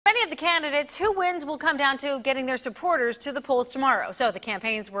many of the candidates who wins will come down to getting their supporters to the polls tomorrow. So the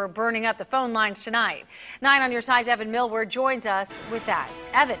campaigns were burning up the phone lines tonight. 9 on your side's Evan Millward joins us with that.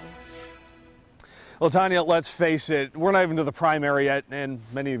 Evan. Well, Tanya, let's face it, we're not even to the primary yet, and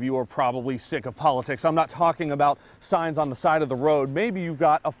many of you are probably sick of politics. I'm not talking about signs on the side of the road. Maybe you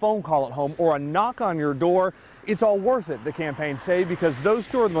got a phone call at home or a knock on your door. It's all worth it, the campaigns say, because those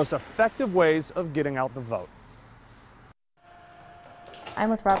two are the most effective ways of getting out the vote. I'm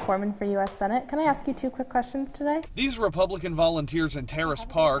with Rob Foreman for U.S. Senate. Can I ask you 2 quick questions today? These Republican volunteers in Terrace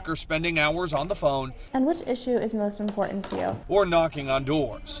Park are spending hours on the phone. And which issue is most important to you? Or knocking on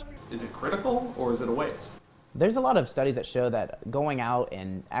doors. Is it critical or is it a waste? There's a lot of studies that show that going out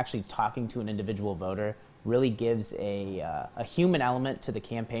and actually talking to an individual voter really gives a human element to the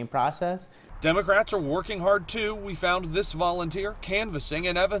campaign process. Democrats are working hard too. We found this volunteer canvassing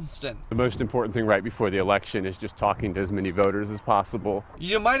in Evanston. The most important thing right before the election is just talking to as many voters as possible.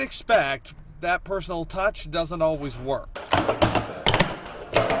 You might expect that personal touch doesn't always work.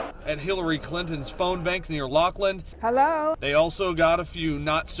 At Hillary Clinton's phone bank near Lockland, hello, they also got a few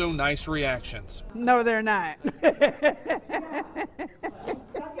not so nice reactions. No, they're not.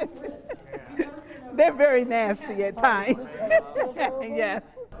 They're very nasty at times. Yes.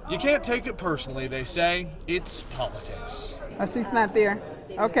 You can't take it personally, they say. It's politics. Oh, she's not there?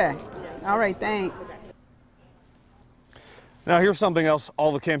 Okay. All right, thanks. Now, here's something else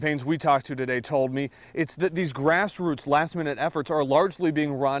all the campaigns we talked to today told me. It's that these grassroots last-minute efforts are largely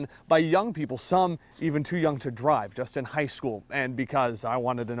being run by young people, some even too young to drive, just in high school. And because I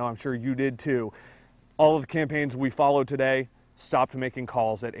wanted to know, I'm sure you did too, all of the campaigns we followed today stopped making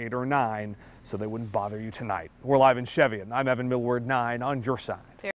calls at 8 or 9 so they wouldn't bother you tonight. We're live in Chevy, and I'm Evan Millward, 9 on your side.